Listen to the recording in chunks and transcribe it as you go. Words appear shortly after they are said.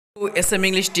SM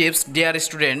English tips dear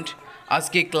student.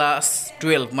 আজকে class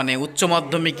 12 মানে উচ্চ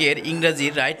মাধ্যমিকের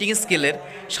ইংরাজির রাইটিং স্কিলের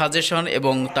সাজেশন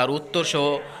এবং তার উত্তর সহ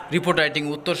রিপোর্ট রাইটিং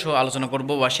উত্তর সহ আলোচনা করব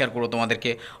বা শেয়ার করবো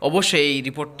তোমাদেরকে। অবশ্যই এই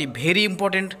রিপোর্টটি ভেরি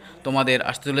ইম্পর্টেন্ট তোমাদের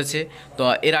আসতে চলেছে। তো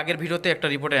এর আগের ভিডিওতে একটা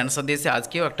রিপোর্টের অ্যান্সার দিয়েছে,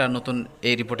 আজকেও একটা নতুন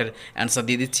এই রিপোর্টের অ্যান্সার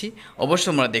দিয়ে দিচ্ছি। অবশ্যই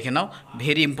তোমরা দেখে নাও,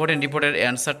 ভেরি ইম্পর্টেন্ট রিপোর্টের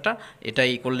অ্যান্সারটা।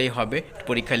 এটাই করলেই হবে,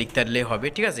 পরীক্ষা লিখতে পারলেই হবে,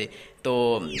 ঠিক আছে? তো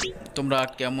তোমরা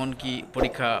কেমন কি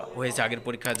পরীক্ষা হয়েছে, আগের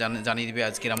পরীক্ষা জানিয়ে দিবে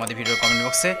আজকের আমাদের ভিডিওর কমেন্ট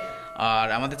বক্সে। আর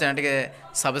আমাদের চ্যানেলটিকে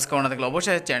সাবস্ক্রাইব না থাকলে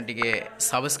অবশ্যই চ্যানেলটিকে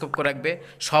সাবস্ক্রাইব করে রাখবে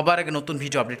সবার আগে নতুন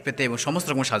ভিডিও আপডেট পেতে এবং সমস্ত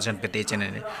রকম সাজেশন পেতে এই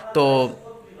চ্যানেলে। তো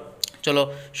চলো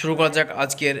শুরু করা যাক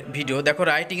আজকের ভিডিও। দেখো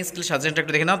রাইটিং স্কিল সাজেশনটা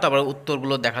একটু দেখে নাও, তারপর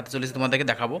উত্তরগুলো দেখাতে চলেছি, তোমাদেরকে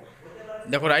দেখাবো।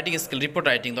 দেখো রাইটিং স্কিল রিপোর্ট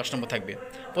রাইটিং 10 নম্বর থাকবে।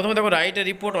 প্রথমে দেখো write a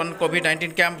report on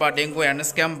COVID-19 camp বা ডেঙ্গু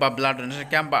অ্যাওয়ারনেস ক্যাম্প বা ব্লাড ডোনেশন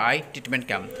ক্যাম্প বা আই ট্রিটমেন্ট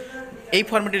ক্যাম্প। এই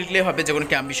ফর্মেটে লিখলেই হবে যে কোনো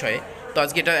ক্যাম্প বিষয়ে। তো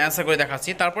আজকে এটা অ্যান্সার করে দেখাচ্ছি।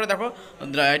 তারপরে দেখো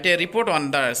write a report on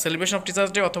the celebration of teachers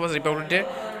day অথবা রিপাবলিক ডে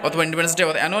অথবা ইন্ডিপেন্ডেন্স ডে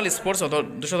অ্যানুয়াল স্পোর্টস অথবা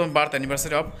 200তম বার্থ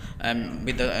অ্যানিভার্সারি অফ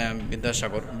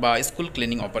বিদ্যাসাগর বা স্কুল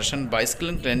ক্লিনিং অপারেশন বা স্কুল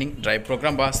ক্লিনিং ড্রাইভ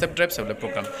প্রোগ্রাম বা সেফ ড্রাইভ সেভ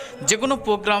প্রোগ্রাম। যে কোনো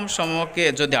প্রোগ্রাম সম্পর্কে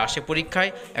যদি আসে পরীক্ষায়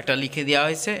একটা লিখে দেওয়া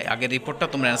হয়েছে, আগের রিপোর্টটা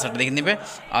তোমরা অ্যান্সারটা দেখে নেবে।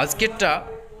 আজকেরটা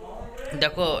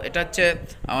দেখো, এটা হচ্ছে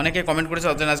অনেকে কমেন্ট করেছে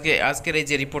আজকের এই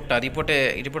যে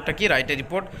রিপোর্টটা কি write a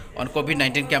report on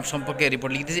COVID-19 camp সম্পর্কে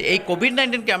রিপোর্ট লিখে দিয়েছে। এই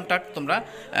কোভিড-19 ক্যাম্পটা তোমরা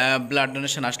ব্লাড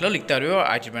ডোনেশন আসলেও লিখতে পারবে বা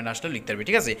আই ট্রিটমেন্ট আসলেও লিখতে পারবে,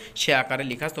 ঠিক আছে? সে আকারে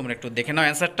লিখা তোমরা একটু দেখে নাও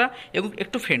অ্যান্সারটা এবং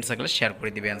একটু ফ্রেন্ড সার্কেলে শেয়ার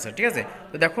করে দিবে অ্যান্সার, ঠিক আছে?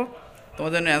 তো দেখো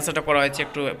তোমাদের জন্য অ্যান্সারটা করা হয়েছে,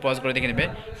 একটু পজ করে দেখে নেবে।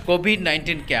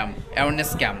 কোভিড-19 ক্যাম্প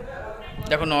অ্যাওয়ারনেস ক্যাম্প,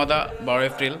 দেখো 9-12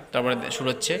 এপ্রিল, তারপরে শুরু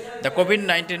হচ্ছে। The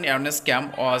COVID-19 awareness camp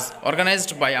was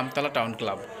organised by Amtala town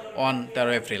club on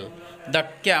 13 April. The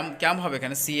camp হবে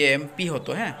এখানে CAMP হতো,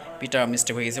 হ্যাঁ, পিটা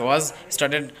মিস্টেক হয়ে গেছে। Was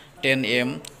started 10 AM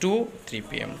two 3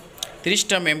 PM।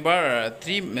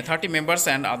 30 members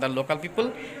and other local people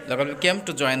came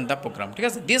to join the programme, ঠিক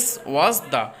আছে? This was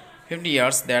the 50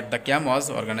 years that the camp was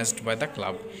organized by the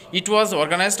club. It was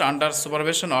organized under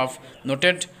supervision of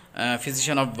noted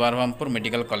physician of Barhampur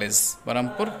Medical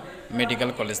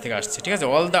College থেকে আসছে, ঠিক আছে?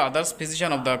 All the other physician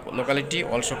of the locality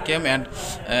also came and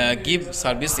give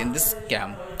service in this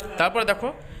camp. তারপরে দেখো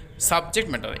subject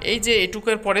matter, এই যে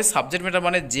এটুকুর পরে সাবজেক্ট ম্যাটার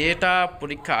মানে যেটা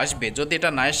পরীক্ষা আসবে, যদি এটা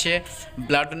না এসে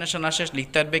ব্লাড ডোনেশন আসে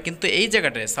লিখতে পারবে, কিন্তু এই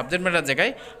জায়গাটায় সাবজেক্ট ম্যাটার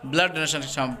জায়গায় ব্লাড ডোনেশন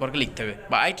সম্পর্কে লিখতে হবে।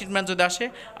 বা আই ট্রিটমেন্ট যদি আসে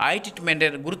আই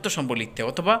ট্রিটমেন্টের গুরুত্ব সম্পর্কে লিখতে হবে,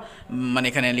 অথবা মানে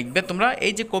এখানে লিখবে তোমরা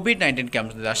এই যে কোভিড-19 ক্যাম্প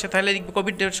যদি আসে তাহলে লিখবে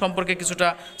কোভিড সম্পর্কে কিছুটা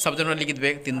সাবজেক্ট ম্যাটার লিখে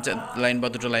দেবে, 3-4 লাইন বা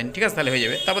 2 লাইন, ঠিক আছে? তাহলে হয়ে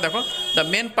যাবে। তারপর দেখো the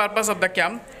main purpose of the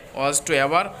camp was two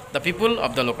aware the people of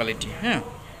the locality, হ্যাঁ।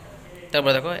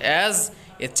 তারপরে দেখো as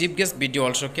a chief guest BDO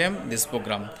also came this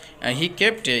program and he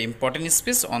kept a important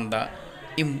speech on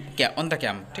the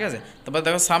camp, ঠিক আছে? তারপর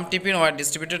দেখো some tiffin were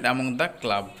distributed among the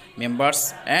club members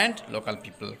and local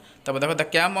people. তারপর দেখো the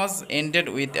camp was ended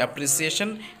with appreciation,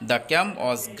 the camp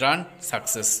was grand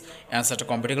success. অ্যান্সারটা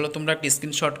complete হলো, তোমরা একটা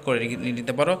স্ক্রিনশট করে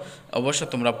নিতে পারো। অবশ্যই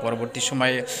তোমরা পরবর্তী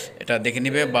সময়ে এটা দেখে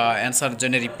নিবে বা অ্যান্সার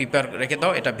জন্য প্রিপেয়ার রেখে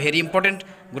দাও। এটা ভেরি ইম্পর্টেন্ট,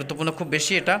 গুরুত্বপূর্ণ খুব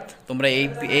বেশি। এটা তোমরা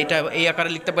এই আকারে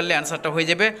লিখতে পারলে অ্যান্সারটা হয়ে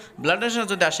যাবে। ব্লাড ডোনেশন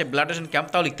যদি আসে ব্লাড ডোনেশন ক্যাম্প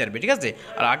তাও লিখতে পারবে, ঠিক আছে?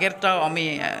 আর আগেরটাও আমি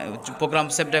প্রোগ্রাম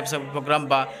সেফ ড্রাইভ প্রোগ্রাম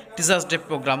বা টিচার্স ডে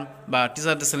প্রোগ্রাম বা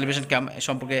টিচার্স ডে সেলিব্রেশন ক্যাম্প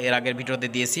সম্পর্কে এর আগের ভিডিওতে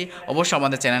দিয়েছি। অবশ্যই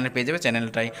আমাদের চ্যানেলে পেয়ে যাবে,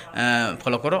 চ্যানেলটাই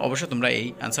ফলো করো, অবশ্যই তোমরা এই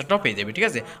অ্যান্সারটাও পেয়ে যাবে, ঠিক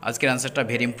আছে? আজকের অ্যান্সারটা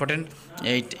ভেরি ইম্পর্টেন্ট,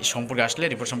 এই সম্পর্কে আসলে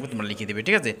রিপোর্ট সম্পর্কে তোমরা লিখে দেবে,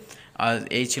 ঠিক আছে? আর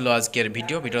এই ছিল আজকের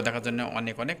ভিডিও দেখার জন্য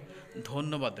অনেক অনেক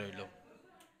ধন্যবাদ রইল।